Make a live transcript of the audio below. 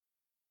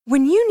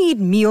When you need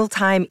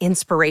mealtime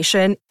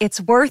inspiration,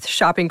 it's worth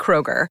shopping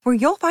Kroger, where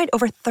you'll find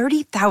over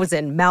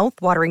 30,000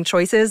 mouth-watering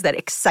choices that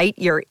excite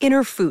your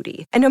inner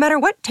foodie. And no matter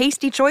what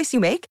tasty choice you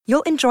make,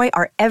 you'll enjoy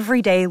our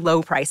everyday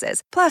low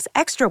prices, plus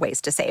extra ways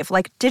to save,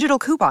 like digital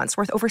coupons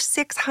worth over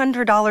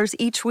 $600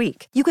 each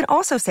week. You can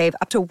also save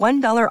up to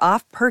 $1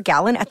 off per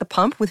gallon at the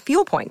pump with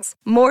fuel points.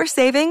 More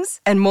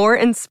savings and more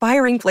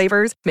inspiring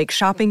flavors make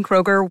shopping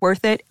Kroger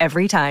worth it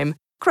every time.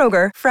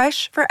 Kroger,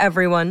 fresh for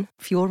everyone.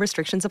 Fuel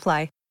restrictions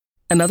apply.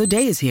 Another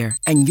day is here,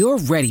 and you're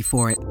ready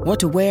for it. What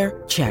to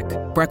wear? Check.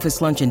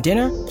 Breakfast, lunch, and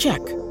dinner? Check.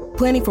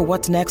 Planning for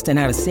what's next and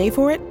how to save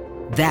for it?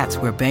 That's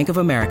where Bank of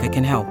America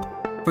can help.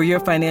 For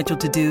your financial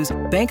to-dos,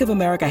 Bank of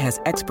America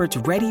has experts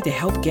ready to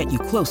help get you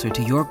closer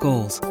to your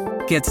goals.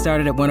 Get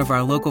started at one of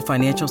our local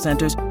financial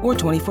centers or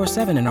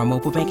 24/7 in our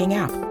mobile banking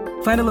app.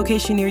 Find a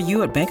location near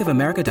you at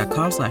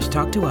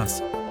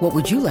bankofamerica.com/talktous. What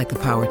would you like the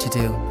power to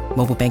do?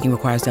 Mobile banking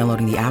requires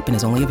downloading the app and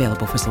is only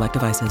available for select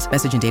devices.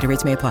 Message and data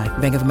rates may apply.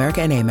 Bank of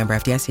America N.A., member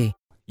FDIC.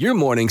 Your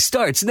morning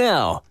starts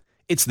now.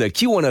 It's the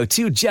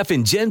Q102 Jeff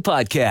and Jen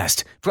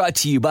podcast, brought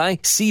to you by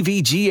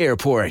CVG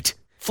Airport.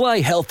 Fly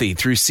healthy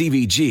through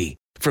CVG.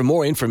 For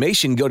more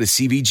information, go to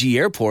CVG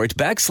Airport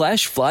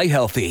 /fly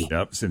healthy.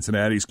 Yep,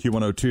 Cincinnati's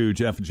Q102,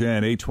 Jeff and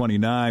Jen,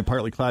 829,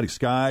 partly cloudy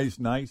skies,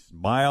 nice,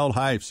 mild,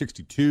 high of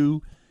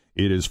 62.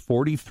 It is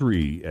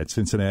 43 at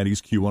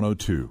Cincinnati's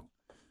Q102.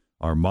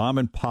 Our mom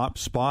and pop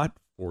spot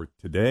for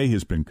today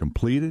has been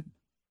completed.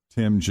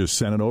 Tim just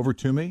sent it over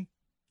to me.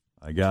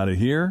 I got it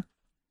here.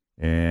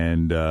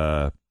 And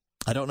I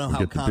don't know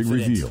how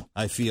confident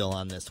I feel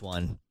on this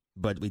one,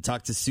 but we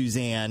talked to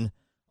Suzanne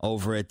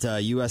over at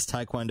U.S.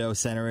 Taekwondo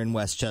Center in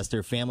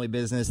Westchester. Family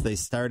business. They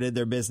started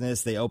their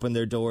business. They opened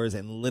their doors,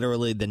 and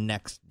literally the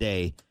next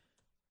day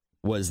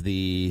was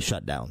the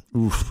shutdown.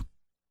 Oof.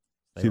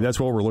 See, that's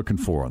what we're looking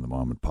for on the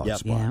mom and pop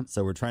spot. Yeah.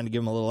 So we're trying to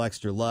give them a little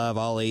extra love,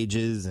 all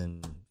ages,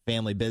 and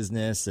family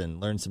business,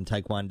 and learn some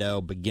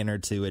Taekwondo, beginner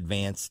to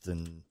advanced,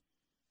 and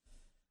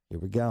here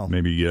we go.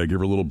 Maybe give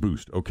her a little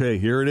boost. Okay,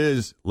 here it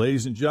is.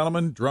 Ladies and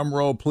gentlemen, drum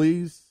roll,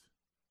 please.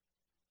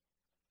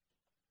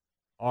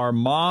 Our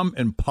mom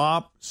and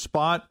pop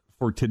spot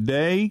for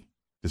today,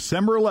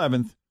 December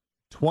 11th,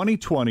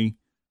 2020.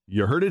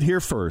 You heard it here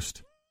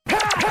first.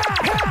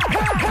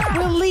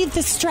 Relieve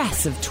the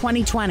stress of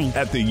 2020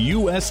 at the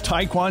U.S.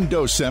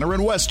 Taekwondo Center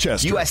in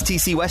Westchester.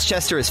 USTC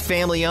Westchester is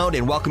family-owned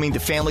and welcoming to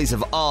families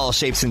of all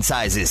shapes and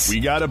sizes. We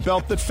got a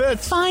belt that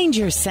fits. Find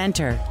your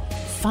center.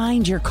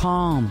 Find your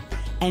calm.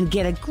 And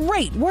get a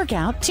great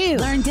workout, too.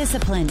 Learn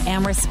discipline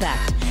and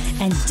respect.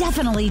 And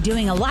definitely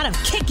doing a lot of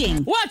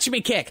kicking. Watch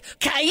me kick.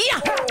 Kaya!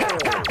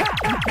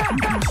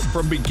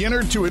 From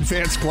beginner to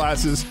advanced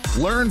classes,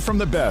 learn from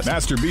the best.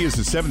 Master B is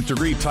a 7th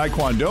degree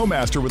Taekwondo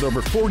master with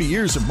over 40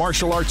 years of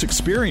martial arts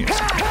experience.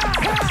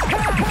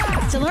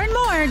 To learn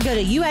more, go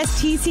to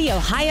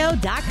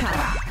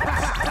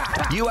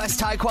USTCOhio.com.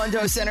 U.S.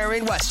 Taekwondo Center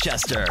in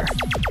Westchester.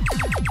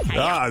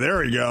 There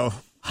we go.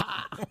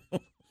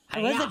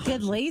 It was a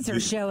good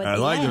laser show at I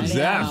the like end. them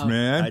zaps,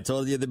 man. I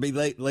told you there'd be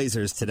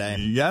lasers today.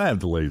 You gotta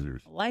have the lasers.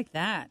 I like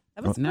that.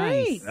 That was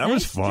Nice. great. That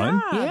was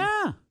fun. Job.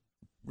 Yeah.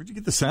 Where'd you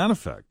get the sound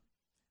effect?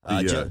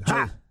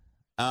 YouTube.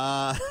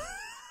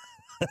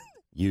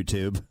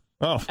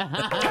 Oh.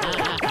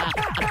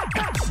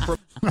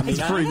 That's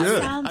pretty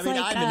good. I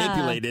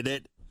manipulated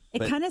it.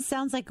 It kind of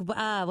sounds like,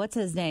 what's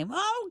his name?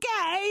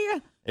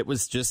 Okay. It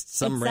was just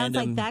some It sounds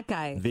random like that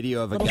guy.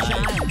 video of a Little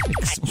guy John.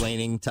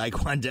 explaining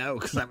Taekwondo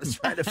because I was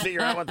trying to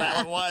figure out what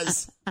that one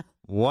was.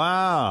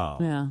 Wow.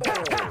 Yeah.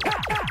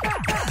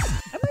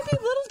 That might be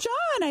Little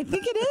John. I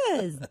think it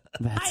is.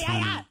 That's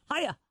Hiya.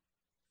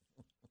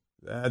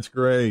 That's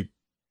great.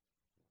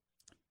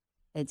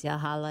 It's your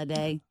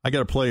holiday. I got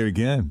to play it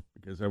again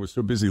because I was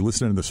so busy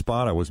listening to the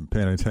spot, I wasn't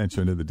paying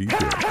attention to the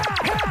details.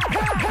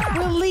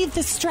 Relieve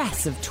the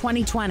stress of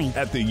 2020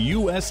 at the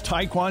U.S.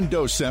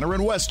 Taekwondo Center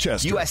in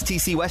Westchester.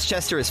 USTC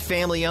Westchester is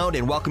family-owned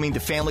and welcoming to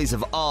families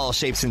of all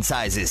shapes and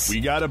sizes. We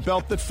got a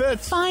belt that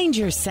fits. Find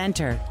your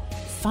center.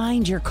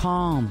 Find your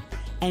calm.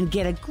 And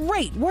get a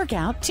great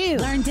workout, too.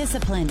 Learn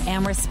discipline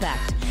and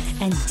respect.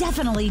 And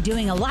definitely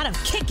doing a lot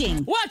of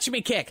kicking. Watch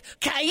me kick.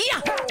 Kaya!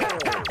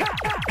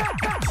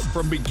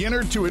 From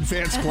beginner to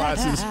advanced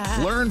classes,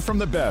 learn from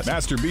the best.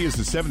 Master B is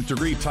a 7th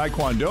degree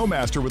Taekwondo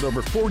master with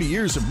over 40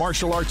 years of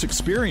martial arts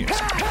experience.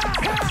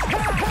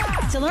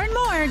 To learn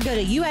more, go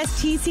to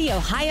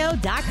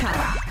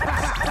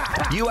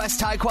USTCOhio.com.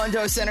 U.S.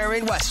 Taekwondo Center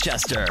in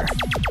Westchester.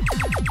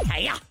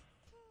 Kaya!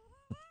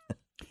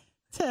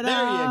 There you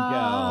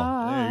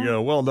go. There you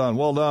go. Well done.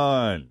 Well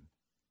done.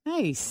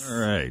 Nice. All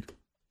right.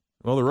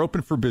 Well, they're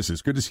open for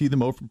business. Good to see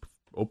them open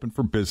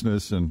for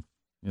business, and,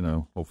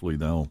 hopefully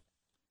they'll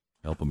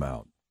help them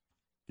out,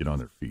 get on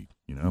their feet,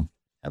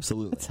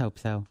 Absolutely. Let's hope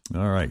so.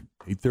 All right.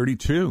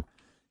 8:32.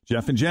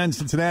 Jeff and Jen,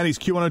 Cincinnati's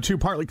Q102,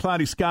 partly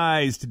cloudy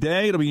skies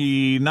today. It'll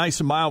be nice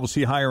and mild. We'll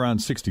see high around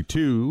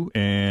 62,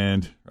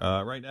 and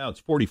right now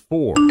it's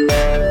 44.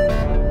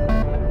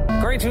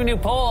 According to a new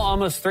poll,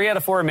 almost 3 out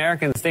of 4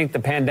 Americans think the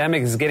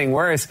pandemic is getting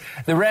worse.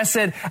 The rest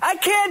said, I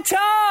can't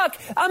talk!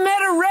 I'm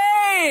at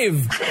a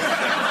rave!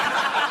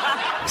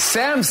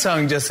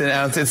 Samsung just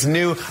announced its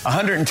new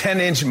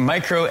 110-inch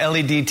micro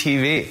LED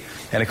TV,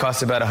 and it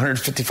costs about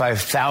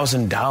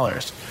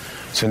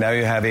 $155,000. So now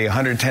you have a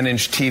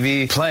 110-inch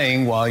TV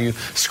playing while you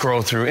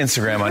scroll through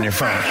Instagram on your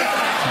phone.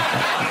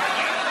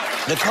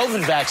 The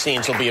COVID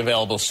vaccines will be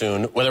available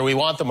soon, whether we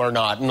want them or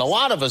not. And a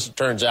lot of us, it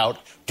turns out,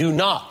 do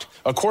not.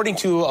 According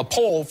to a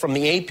poll from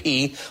the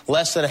AP,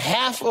 less than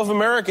half of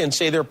Americans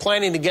say they're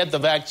planning to get the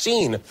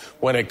vaccine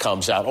when it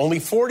comes out. Only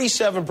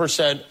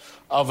 47%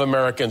 of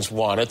Americans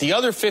want it. The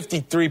other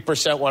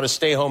 53% want to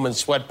stay home in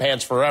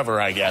sweatpants forever,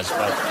 I guess.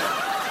 But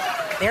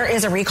there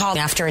is a recall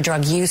after a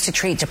drug used to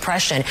treat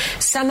depression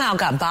somehow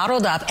got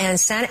bottled up and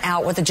sent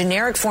out with a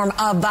generic form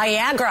of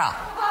Viagra.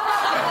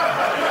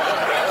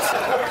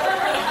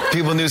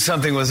 People knew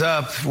something was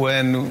up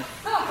when,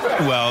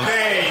 well,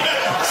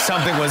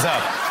 something was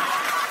up.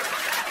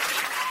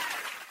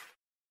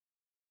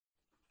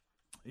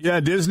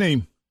 Yeah,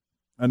 Disney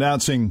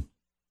announcing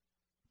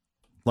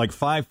like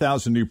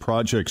 5,000 new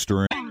projects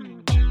during.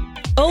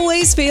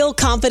 Always feel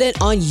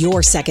confident on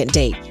your second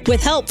date.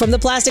 With help from the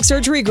Plastic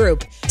Surgery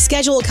Group.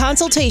 Schedule a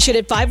consultation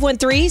at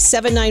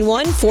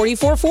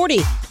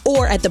 513-791-4440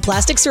 or at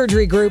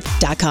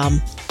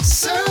theplasticsurgerygroup.com.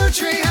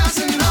 Surgery has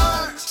an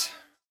art.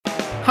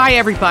 Hi,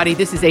 everybody.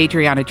 This is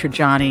Adriana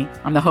Trajani.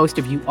 I'm the host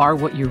of You Are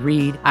What You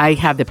Read. I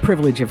have the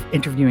privilege of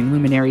interviewing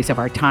luminaries of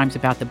our times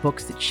about the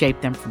books that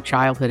shaped them from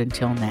childhood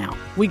until now.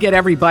 We get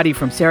everybody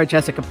from Sarah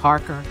Jessica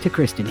Parker to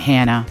Kristen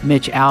Hanna,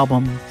 Mitch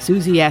Albom,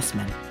 Susie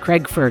Essman,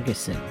 Craig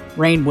Ferguson,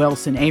 Rainn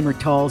Wilson, Amor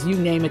Tolls, you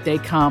name it, they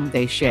come,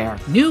 they share.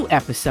 New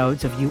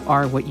episodes of You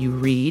Are What You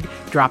Read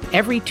drop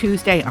every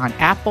Tuesday on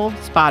Apple,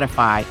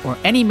 Spotify, or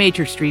any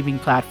major streaming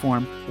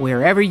platform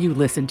wherever you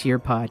listen to your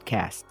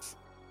podcasts.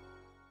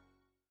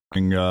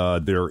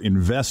 Their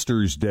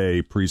Investors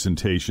Day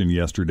presentation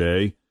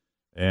yesterday.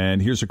 And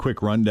here's a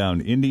quick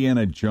rundown.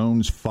 Indiana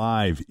Jones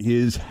 5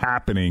 is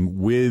happening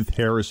with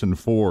Harrison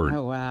Ford.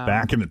 Oh, wow.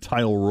 Back in the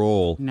title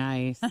role.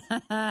 Nice.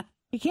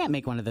 You can't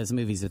make one of those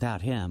movies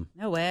without him.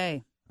 No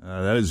way.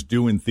 That is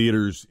due in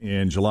theaters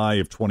in July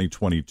of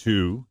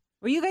 2022.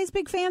 Were you guys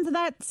big fans of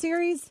that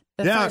series?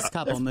 The first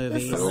couple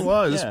movies. It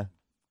was. Yeah.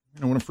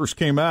 When it first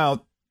came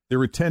out, there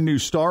were 10 new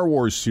Star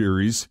Wars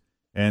series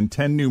and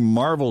 10 new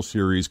Marvel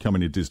series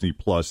coming to Disney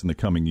Plus in the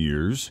coming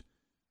years.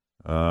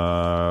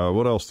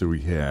 What else do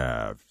we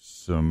have?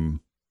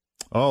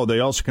 They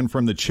also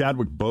confirmed that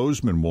Chadwick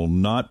Boseman will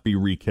not be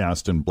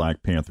recast in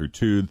Black Panther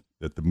 2,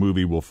 that the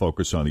movie will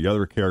focus on the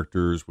other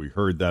characters. We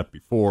heard that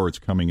before. It's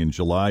coming in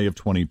July of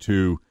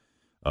 22.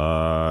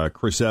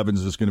 Chris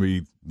Evans is going to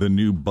be the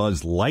new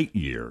Buzz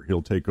Lightyear.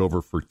 He'll take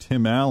over for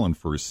Tim Allen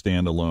for a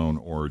standalone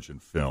origin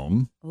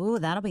film. Ooh,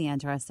 that'll be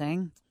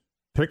interesting.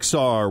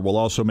 Pixar will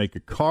also make a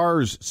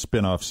Cars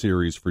spin-off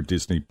series for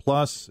Disney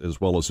Plus,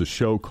 as well as a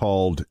show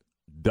called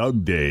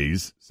Doug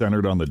Days,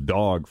 centered on the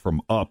dog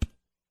from Up.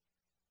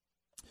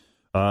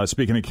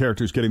 Speaking of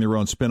characters getting their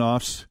own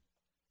spin-offs,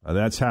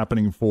 that's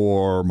happening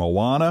for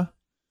Moana,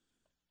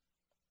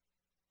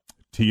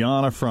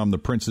 Tiana from The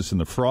Princess and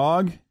the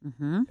Frog,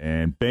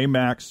 and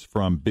Baymax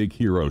from Big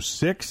Hero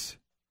 6.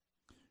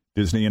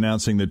 Disney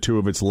announcing that 2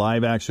 of its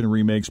live-action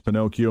remakes,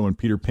 Pinocchio and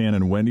Peter Pan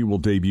and Wendy, will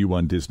debut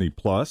on Disney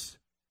Plus.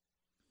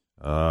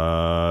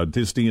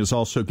 Disney is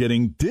also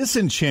getting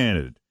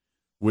Disenchanted,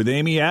 with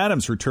Amy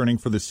Adams returning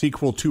for the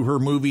sequel to her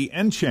movie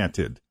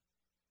Enchanted.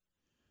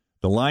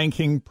 The Lion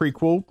King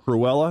prequel,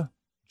 Cruella,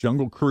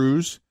 Jungle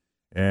Cruise,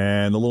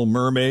 and The Little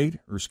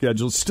Mermaid are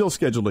still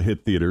scheduled to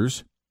hit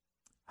theaters.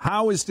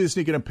 How is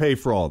Disney going to pay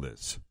for all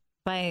this?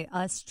 By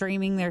us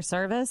streaming their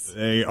service?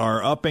 They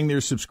are upping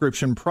their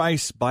subscription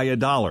price by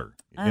 $1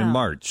 in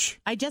March.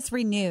 I just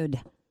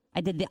renewed.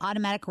 I did the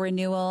automatic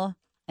renewal,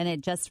 and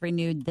it just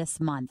renewed this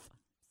month.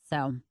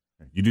 So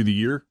you do the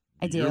year?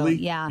 I do, yearly?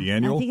 yeah. The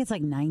annual? I think it's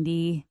like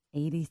 90,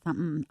 80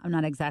 something. I'm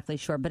not exactly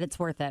sure, but it's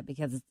worth it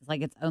because it's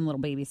like its own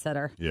little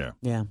babysitter. Yeah.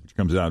 Yeah. Which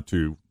comes out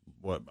to,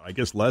 I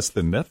guess less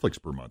than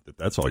Netflix per month, if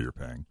that's all you're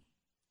paying.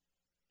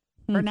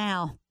 For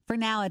now. For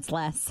now, it's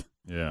less.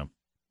 Yeah.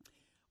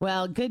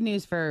 Well, good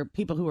news for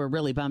people who are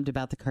really bummed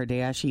about the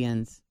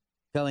Kardashians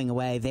going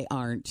away. They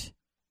aren't.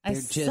 They're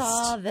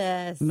saw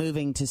this.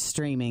 Moving to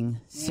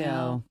streaming.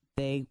 So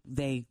they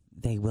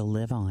will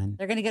live on.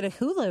 They're going to go to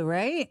Hulu,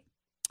 right?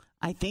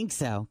 I think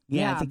so.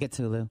 Yeah, I think it's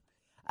Hulu.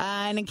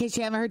 And in case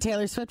you haven't heard,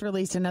 Taylor Swift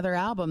released another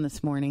album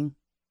this morning.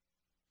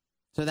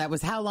 So that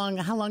was how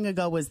long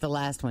ago was the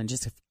last one?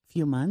 Just a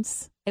few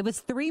months? It was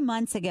 3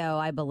 months ago,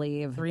 I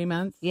believe. 3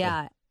 months?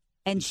 Yeah.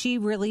 And she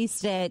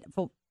released it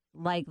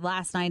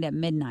last night at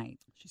midnight.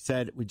 She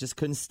said, we just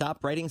couldn't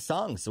stop writing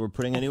songs, so we're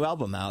putting a new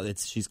album out.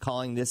 She's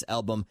calling this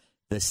album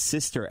the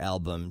sister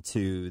album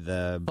to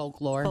the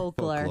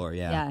Folklore.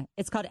 Yeah.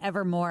 It's called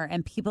Evermore,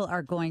 and people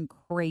are going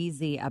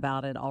crazy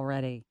about it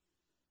already.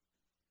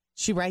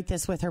 She write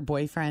this with her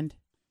boyfriend?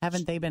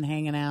 Haven't they been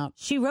hanging out?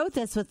 She wrote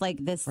this with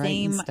like the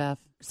same stuff.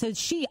 So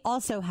she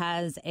also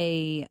has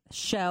a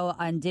show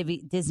on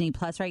Disney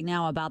Plus right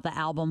now about the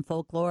album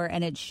Folklore,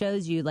 and it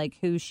shows you like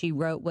who she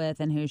wrote with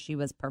and who she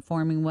was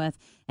performing with,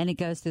 and it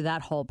goes through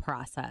that whole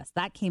process.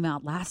 That came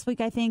out last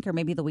week, I think, or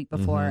maybe the week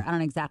before. I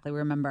don't exactly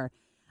remember.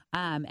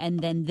 And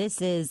then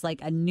this is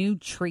like a new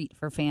treat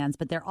for fans,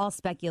 but they're all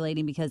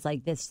speculating because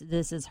like this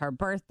is her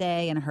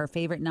birthday and her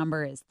favorite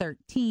number is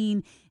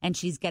 13 and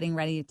she's getting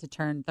ready to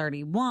turn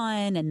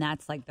 31 and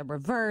that's like the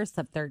reverse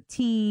of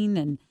 13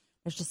 and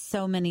there's just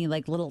so many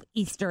like little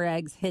Easter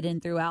eggs hidden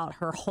throughout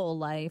her whole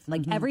life.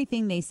 Like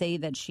everything they say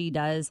that she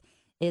does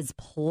is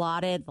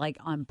plotted like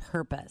on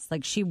purpose.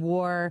 Like she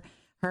wore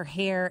her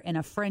hair in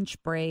a French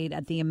braid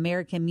at the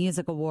American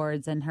Music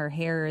Awards and her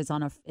hair is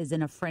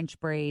in a French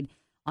braid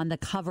on the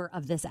cover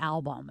of this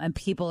album, and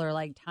people are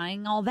like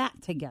tying all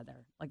that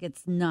together. Like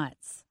it's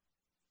nuts.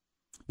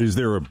 Is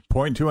there a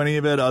point to any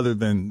of it other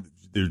than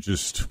they're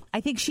just I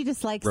think she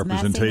just likes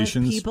messing with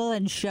people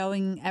and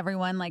showing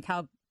everyone like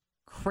how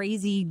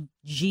crazy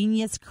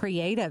genius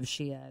creative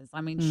she is.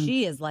 I mean,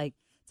 she is like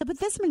to put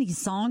this many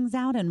songs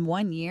out in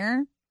 1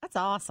 year. That's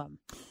awesome.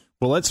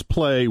 Well, let's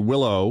play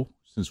Willow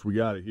since we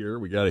got it here.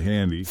 We got it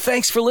handy.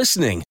 Thanks for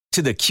listening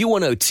to the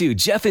Q102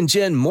 Jeff and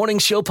Jen Morning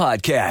Show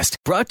podcast,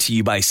 brought to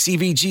you by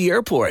CVG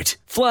Airport.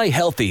 Fly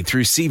healthy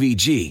through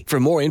CVG.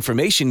 For more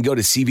information, go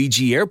to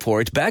CVG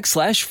Airport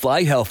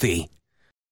 /fly healthy.